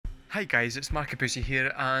Hi guys, it's markabusi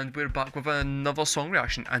here and we're back with another song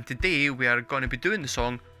reaction, and today we are going to be doing the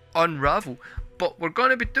song Unravel, but we're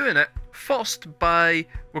going to be doing it first we're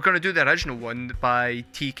going to do the original one by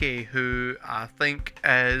TK, who I think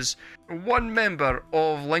is one member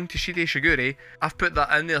of Link to Shide Shigure. I've put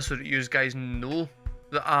that in there so that you guys know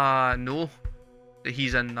that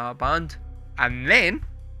he's in that band. And then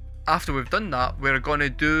after we've done that, we're going to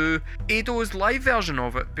do Eido's live version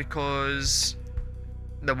of it, because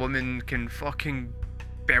the woman can fucking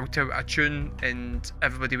belt out a tune and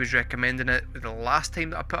everybody was recommending it the last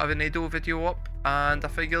time that I put an Eido video up, and I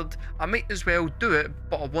figured I might as well do it,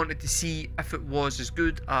 but I wanted to see if it was as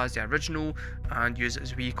good as the original and use it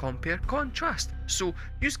as a wee compare contrast. So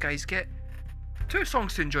you guys get two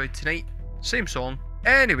songs to enjoy tonight, same song.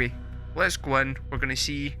 Anyway, let's go in, we're going to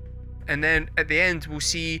see, and then at the end we'll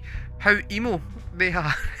see how emo they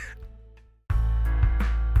are.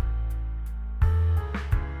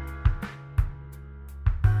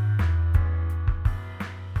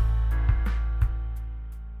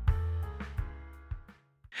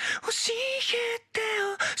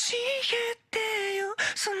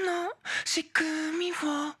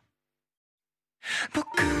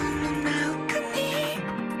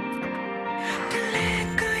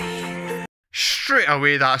 Straight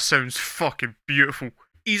away that sounds fucking beautiful.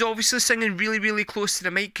 He's obviously singing really close to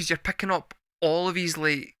the mic because you're picking up all of his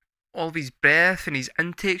breath and his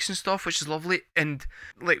intakes and stuff, which is lovely. And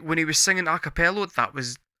like when he was singing a cappella, that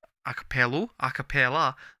was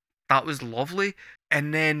that was lovely.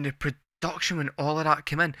 And then the production when all of that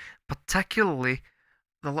came in, particularly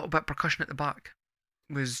the little bit of percussion at the back,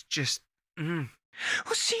 was just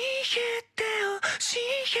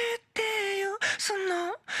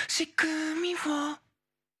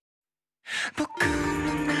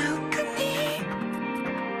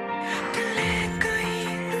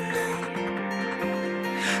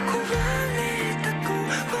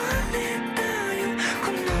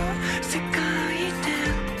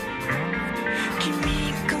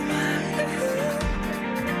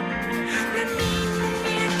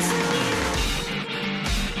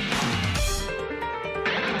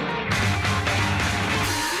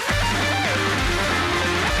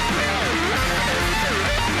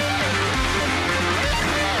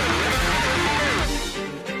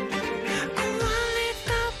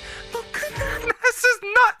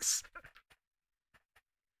nuts.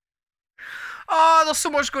 Oh, there's so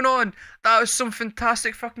much going on. That was some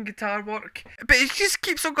fantastic fucking guitar work. But it just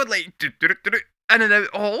keeps on going like in and out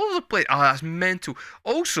all over the place. Oh, that's mental.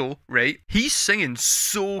 Also, right, he's singing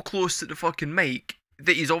so close to the fucking mic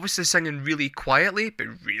that he's obviously singing really quietly, but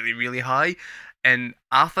really high. And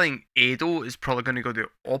I think Eido is probably going to go the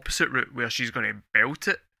opposite route, where she's going to belt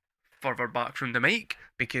it further back from the mic,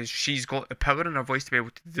 because she's got the power in her voice to be able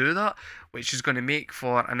to do that, which is going to make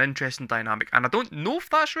for an interesting dynamic. And I don't know if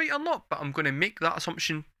that's right or not, but I'm going to make that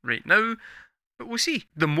assumption right now, but we'll see.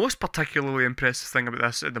 The most particularly impressive thing about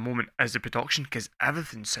this at the moment is the production, because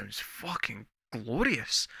everything sounds fucking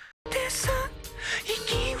glorious.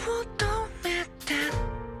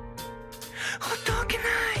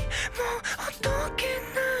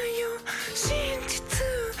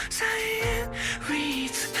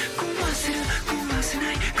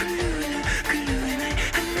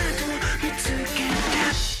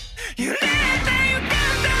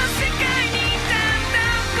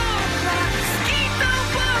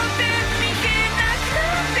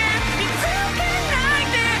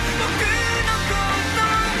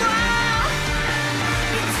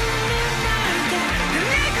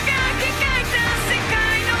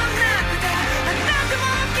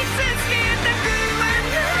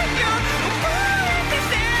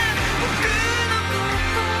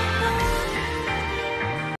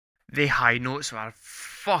 The high notes were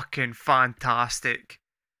fucking fantastic.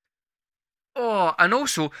 Oh, and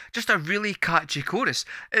also just a really catchy chorus.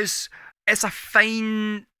 It's a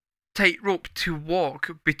fine tightrope to walk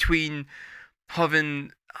between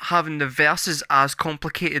having the verses as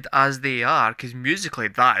complicated as they are, because musically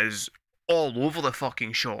that is all over the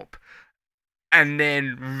fucking shop, and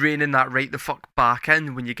then reining that right the fuck back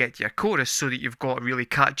in when you get to your chorus, so that you've got a really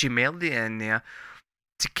catchy melody in there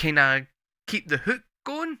to kind of keep the hook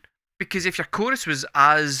going. Because if your chorus was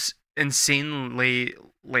as insanely,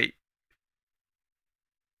 like,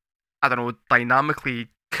 I don't know, dynamically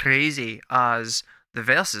crazy as the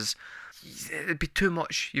verses, it'd be too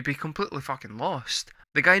much. You'd be completely fucking lost.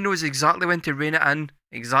 The guy knows exactly when to rein it in,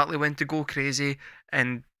 exactly when to go crazy,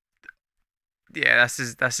 and yeah, this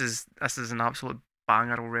is an absolute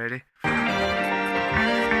banger already.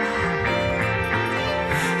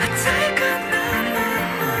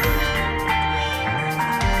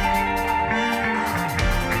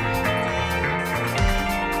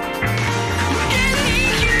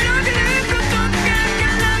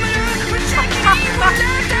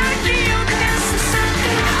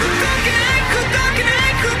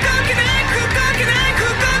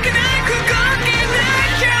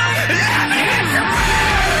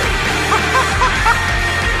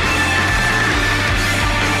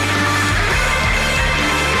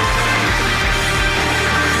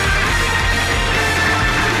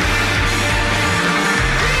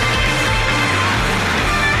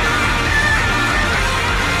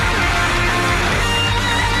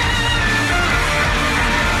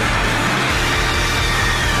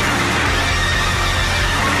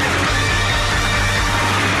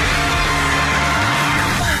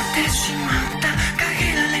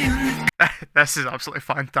 This is absolutely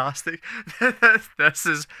fantastic. This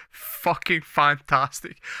is fucking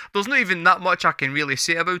fantastic. There's not even that much I can really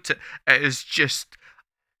say about it. It is just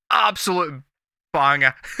absolute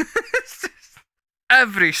banger.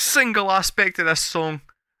 Every single aspect of this song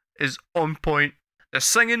is on point. The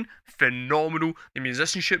singing, phenomenal. The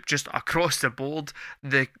musicianship, just across the board.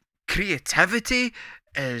 The creativity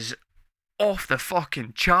is off the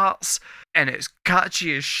fucking charts, and it's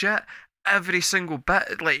catchy as shit. Every single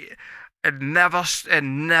bit, like, it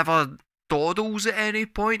never dawdles at any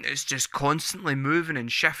point. It's just constantly moving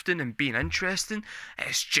and shifting and being interesting.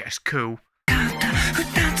 It's just cool.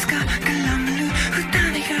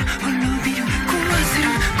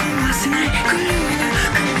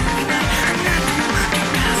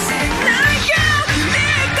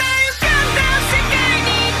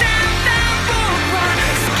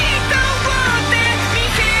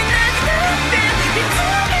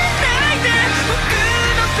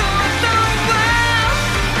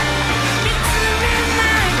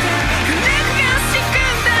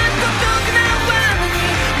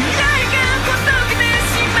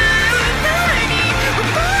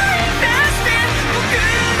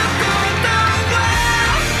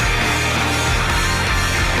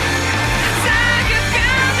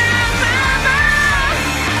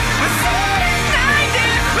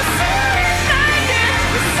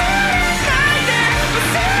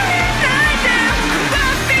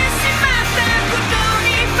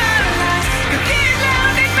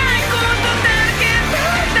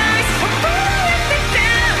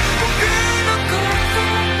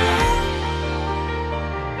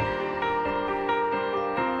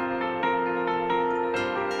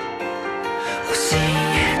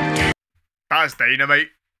 That's dynamite.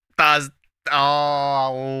 That's... Oh, I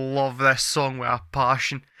love this song with a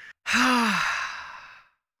passion.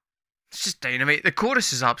 It's just dynamite. The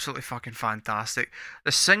chorus is absolutely fucking fantastic.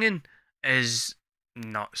 The singing is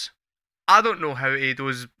nuts. I don't know how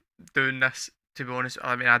Ado's doing this, to be honest.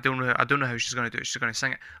 I mean, I don't know how she's gonna do it. She's gonna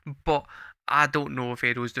sing it, but I don't know if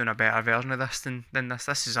Ado's doing a better version of this than this.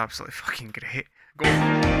 This is absolutely fucking great. Go.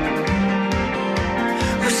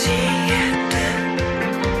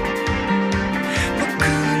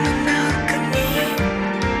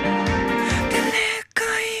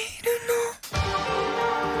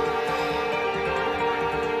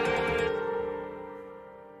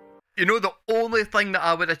 You know, the only thing that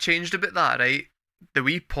I would have changed about that, right? The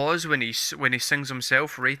wee pause when he sings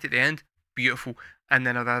himself right at the end, beautiful. And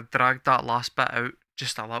then I'd have dragged that last bit out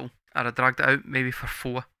just a little. I'd have dragged it out maybe for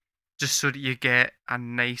 4, just so that you get a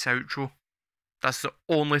nice outro. That's the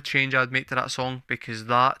only change I'd make to that song, because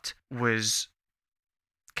that was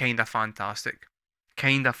kind of fantastic.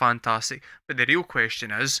 Kind of fantastic. But the real question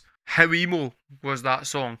is, how emo was that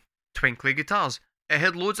song? Twinkly guitars. It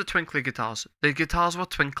had loads of twinkly guitars. The guitars were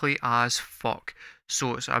twinkly as fuck.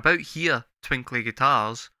 So it's about here, twinkly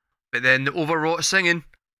guitars. But then the overwrought singing,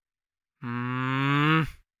 it's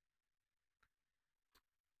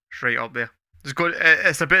right up there.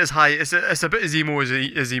 It's a bit as high. It's a bit as emo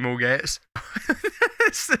as emo gets.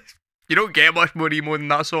 You don't get much more emo than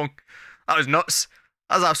that song. That was nuts.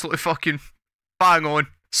 That's absolutely fucking bang on,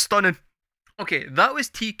 stunning. Okay, that was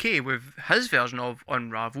TK with his version of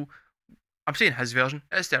Unravel. I'm saying his version,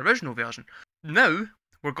 it's the original version. Now,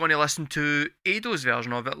 we're going to listen to Ado's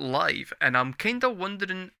version of it live, and I'm kind of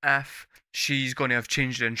wondering if she's going to have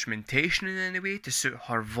changed the instrumentation in any way to suit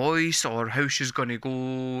her voice, or how she's going to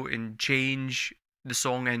go and change the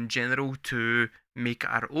song in general to make it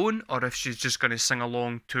her own, or if she's just going to sing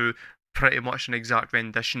along to pretty much an exact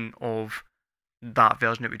rendition of that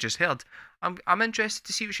version that we just heard. I'm interested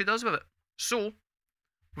to see what she does with it. So,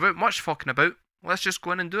 without much fucking about, let's just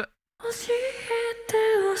go in and do it.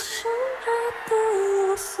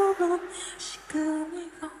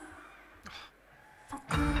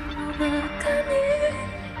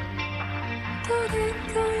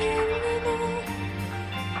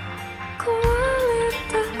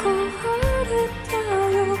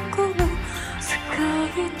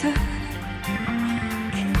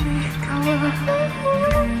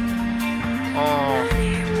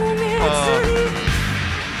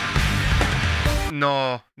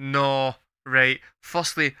 No, right.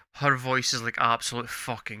 Firstly, her voice is like absolute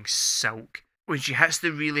fucking silk. When she hits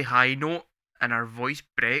the really high note and her voice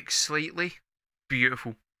breaks slightly,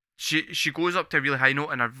 beautiful. She goes up to a really high note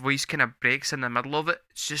and her voice kind of breaks in the middle of it.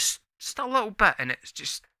 It's just a little bit, and it's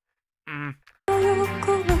just...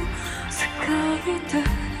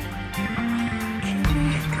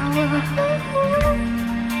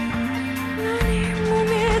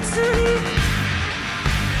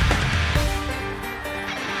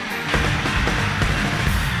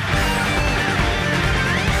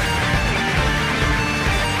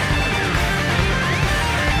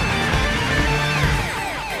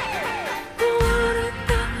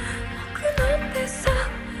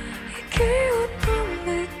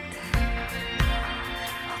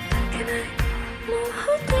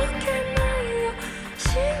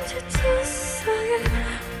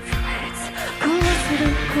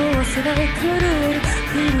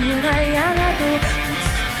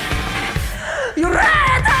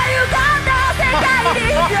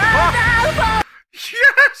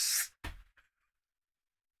 Yes!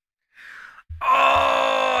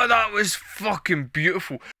 Oh, that was fucking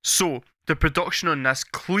beautiful. So, the production on this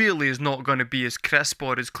clearly is not going to be as crisp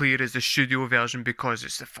or as clear as the studio version because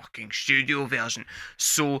it's the fucking studio version.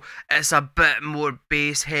 So, it's a bit more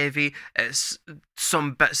bass heavy. It's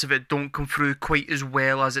some bits of it don't come through quite as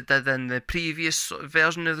well as it did in the previous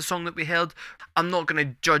version of the song that we heard. I'm not going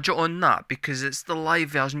to judge it on that because it's the live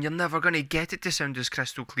version. You're never going to get it to sound as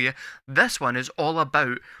crystal clear. This one is all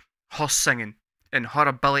about her singing and her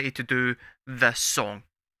ability to do this song,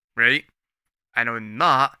 right? And on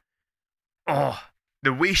that, oh,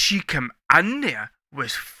 the way she came in there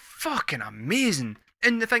was fucking amazing.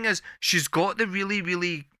 And the thing is, she's got the really,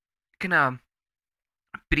 really kind of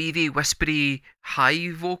breathy, whispery,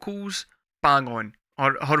 high vocals. Bang on.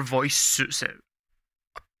 Her voice suits it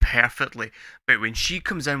perfectly. But when she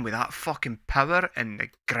comes in with that fucking power and the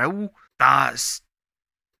growl, that's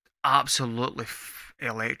absolutely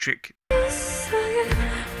electric.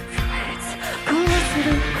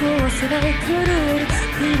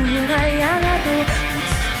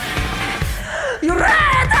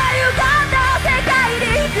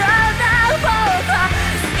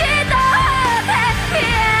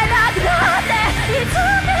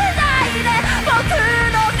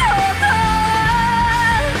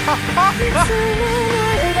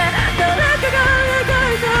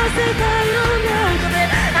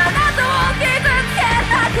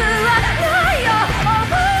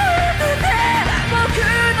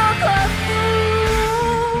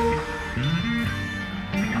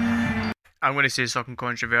 I'm going to say something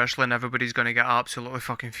controversial and everybody's going to get absolutely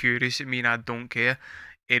fucking furious at me and I don't care.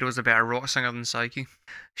 Aero's a better rock singer than Psyche.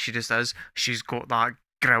 She just is. She's got that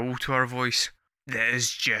growl to her voice that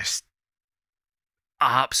is just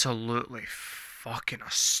absolutely fucking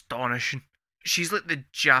astonishing. She's like the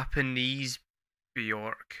Japanese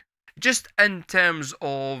Bjork. Just in terms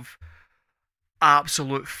of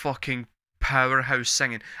absolute fucking powerhouse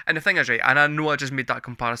singing. And the thing is, right, and I know I just made that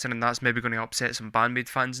comparison and that's maybe going to upset some bandmate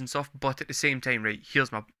fans and stuff, but at the same time, right,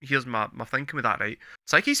 here's my thinking with that, right?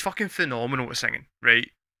 Psyche's fucking phenomenal at singing, right?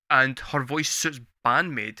 And her voice suits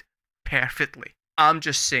bandmate perfectly. I'm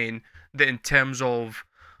just saying that in terms of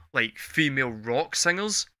like female rock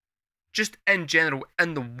singers, just in general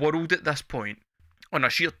in the world at this point, on a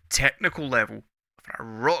sheer technical level, for a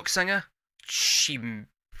rock singer, she's in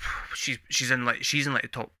like the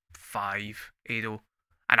top 5, Ado,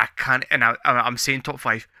 and I can't, and I'm saying top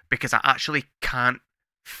 5 because I actually can't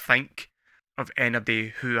think of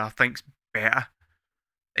anybody who I think's better,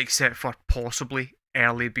 except for possibly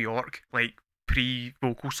early Bjork, like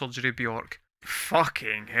pre-vocal surgery Bjork.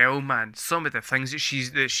 Fucking hell, man! Some of the things that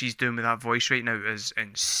she's doing with that voice right now is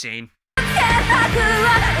insane.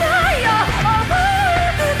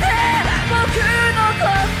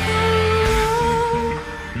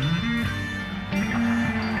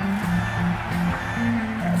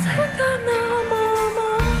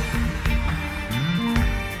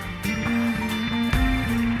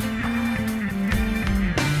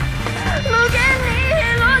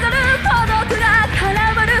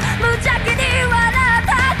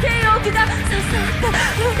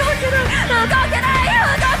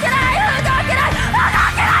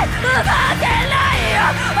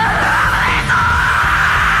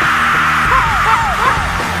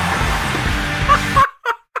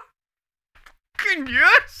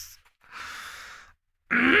 Yes!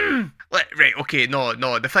 Right, okay, no,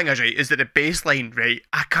 the thing is, right, is that the bass line, right,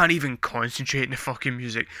 I can't even concentrate on the fucking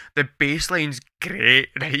music. The bass line's great,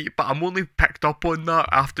 right, but I'm only picked up on that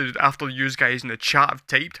after you guys in the chat have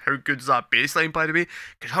typed how good's that bass line, by the way,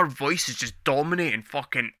 because her voice is just dominating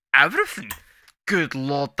fucking everything. Good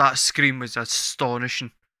lord, that scream was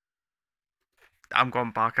astonishing. I'm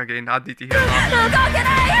going back again, I need to hear that.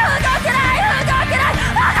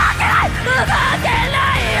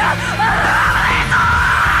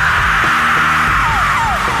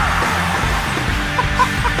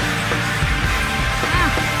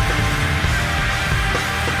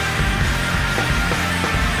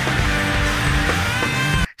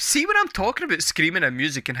 See when I'm talking about screaming in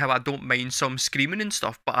music and how I don't mind some screaming and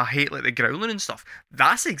stuff, but I hate like the growling and stuff.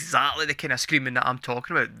 That's exactly the kind of screaming that I'm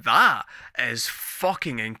talking about. That is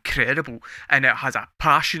fucking incredible. And it has a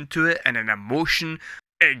passion to it and an emotion.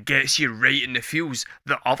 It gets you right in the feels.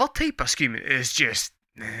 The other type of screaming is just,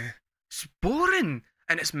 it's boring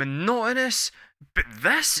and it's monotonous. But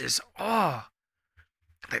this is, oh,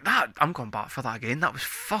 like that, I'm going back for that again. That was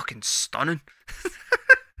fucking stunning.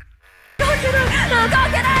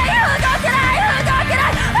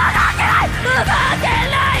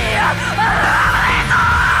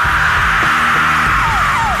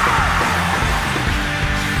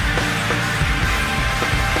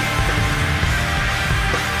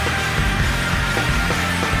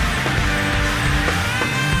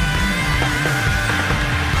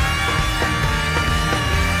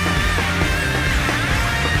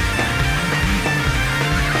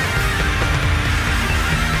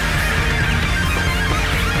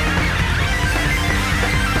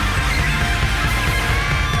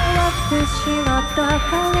 しまった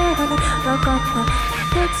彼らに分かっ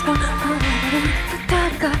たいつか離れる二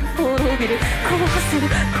人が滅びるこうする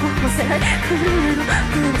こうせない狂うの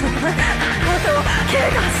群馬が肩を怪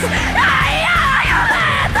我す愛や夢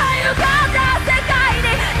というかった世界に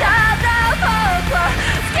ただ僕は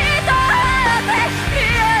突き止めて見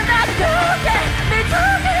えなくて見つ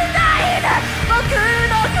けないで僕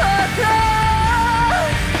のこと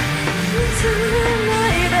見つめな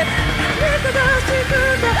いで誰かが仕組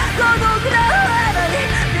んだ孤独な花に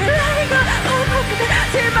未来が重くて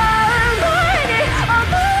しまう前に思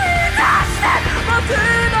い出して僕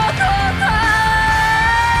のこと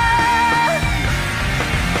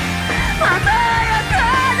鮮やか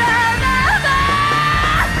な名前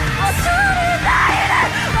忘れないで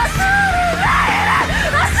忘れないで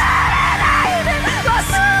忘れないで忘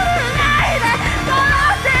れないで変わ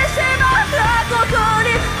ってしまったこと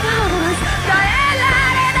に変えら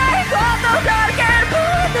れないことだけ覚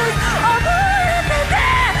えてて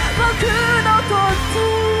僕のこと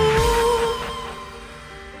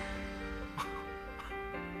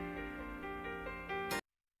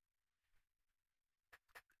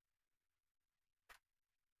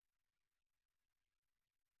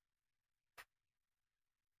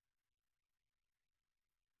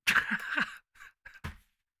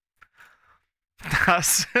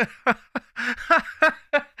That's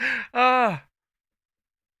ah,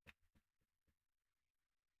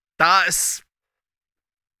 that's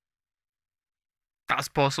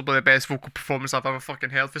possibly the best vocal performance I've ever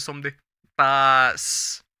fucking heard for somebody.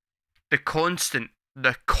 That's the constant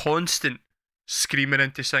screaming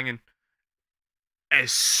into singing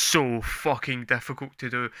is so fucking difficult to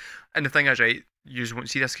do. And the thing is, right, you won't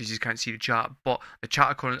see this because you can't see the chat, but the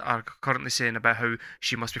chat are currently saying about how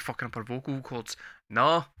she must be fucking up her vocal cords.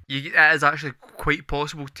 No, it is actually quite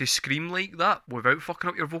possible to scream like that without fucking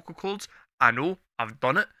up your vocal cords. I know, I've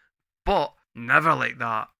done it, but never like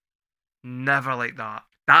that. Never like that.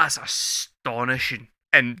 That's astonishing.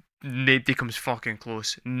 And nobody comes fucking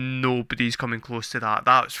close. Nobody's coming close to that.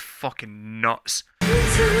 That was fucking nuts.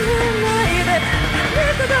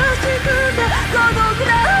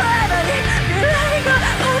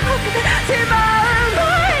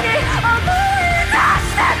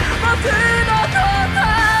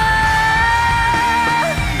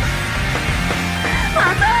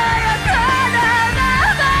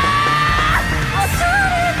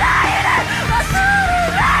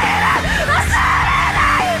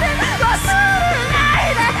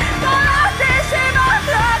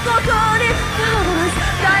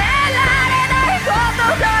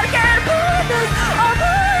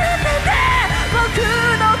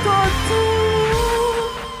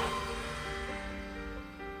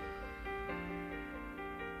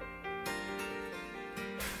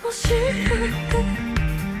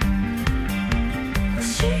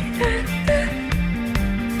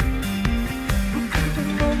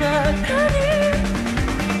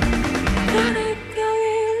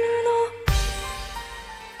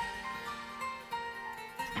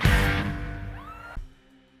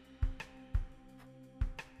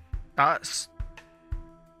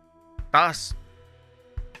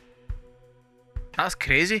 That's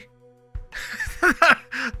crazy.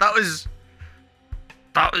 that was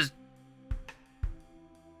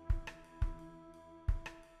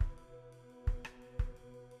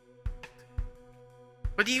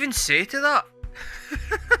what do you even say to that?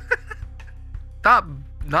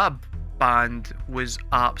 that band was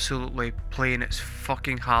absolutely playing its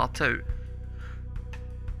fucking heart out.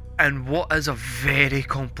 And what is a very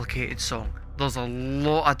complicated song. There's a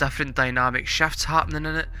lot of different dynamic shifts happening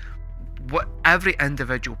in it. Every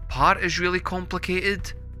individual part is really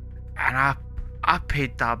complicated. And I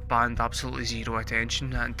paid that band absolutely zero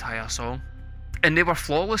attention that entire song. And they were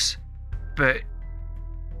flawless. But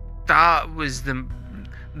that was the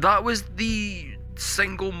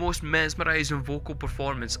single most mesmerising vocal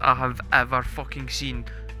performance I have ever fucking seen.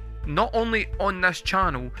 Not only on this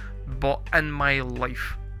channel, but in my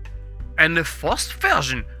life. And the first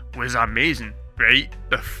version was amazing, right?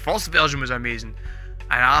 The first version was amazing.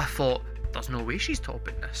 And I thought, there's no way she's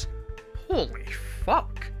topping this. Holy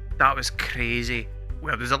fuck. That was crazy.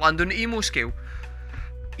 Where does it land on the emo scale?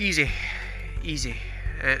 Easy. Easy.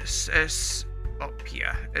 It's up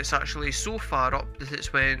here. It's actually so far up that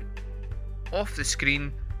it's went off the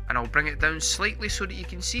screen, and I'll bring it down slightly so that you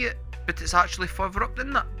can see it, but it's actually further up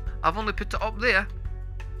than that. I've only put it up there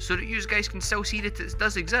so that you guys can still see that it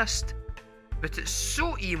does exist, but it's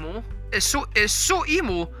so emo. It's so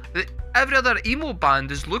emo that every other emo band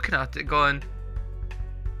is looking at it going,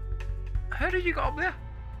 how did you get up there?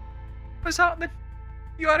 What's happening?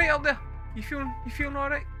 You alright up there? You feeling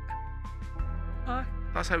alright? Aye,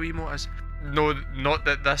 that's how emo it is. No, not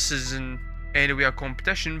that this is in any way a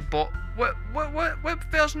competition, but what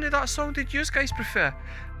version of that song did you guys prefer?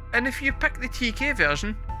 And if you pick the TK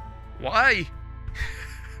version, why?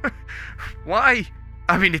 Why?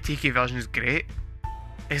 I mean, the TK version is great.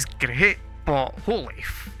 It's great, but holy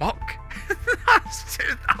fuck.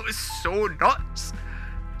 That was so nuts.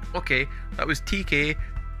 Okay, that was TK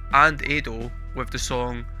and Ado with the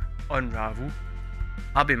song Unravel.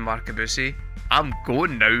 I've been Markabusi. I'm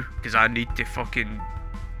going now because I need to fucking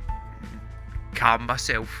calm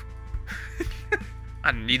myself.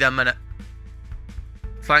 I need a minute.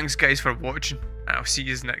 Thanks guys for watching, and I'll see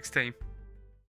you next time.